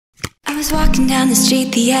was walking down the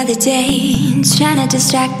street the other day, trying to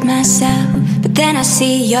distract myself, but then I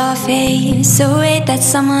see your face. So wait, that's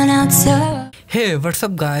someone else. Hey, what's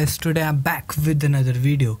up guys? Today I'm back with another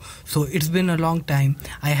video. So it's been a long time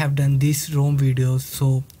I have done these ROM videos.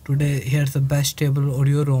 So today here's the best stable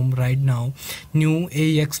Oreo ROM right now, new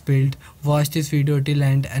AEX build. Watch this video till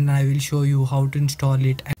end and I will show you how to install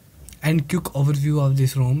it and quick overview of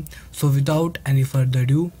this ROM. So without any further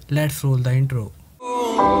ado, let's roll the intro.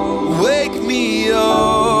 Wake me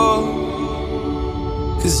up,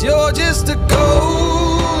 'cause you're just a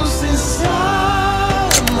ghost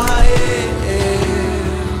inside my head.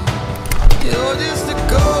 You're just a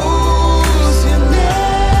ghost, you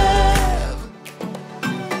never.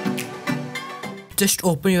 Just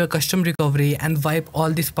open your custom recovery and wipe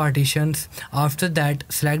all these partitions. After that,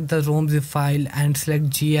 select the ROM zip file and select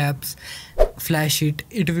G apps, flash it.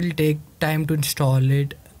 It will take time to install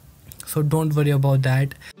it, so don't worry about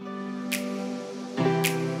that.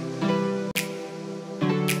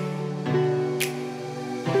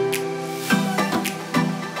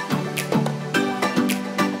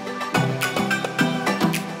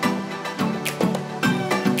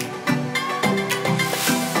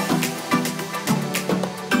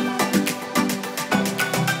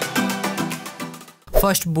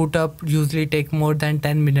 First boot up usually take more than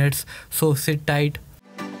 10 minutes, so sit tight.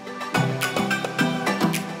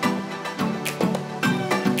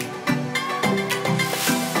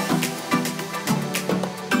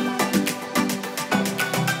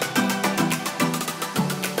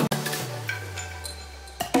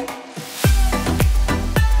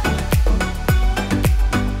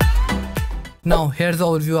 Now here's the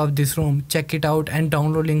overview of this ROM. Check it out and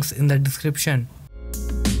download links in the description.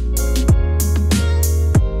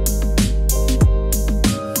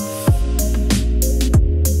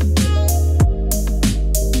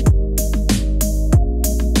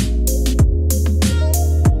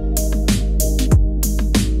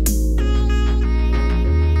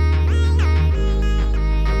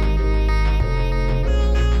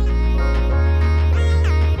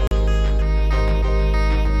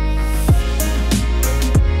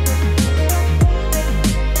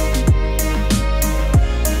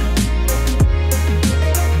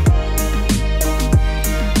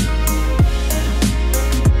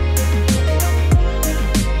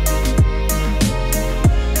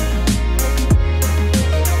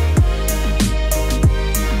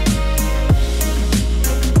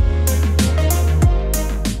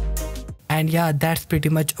 And yeah, that's pretty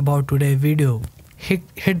much about today's video.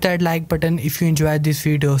 Hit that like button if you enjoyed this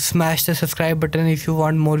video. Smash the subscribe button if you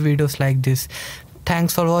want more videos like this.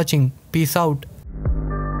 Thanks for watching. Peace out.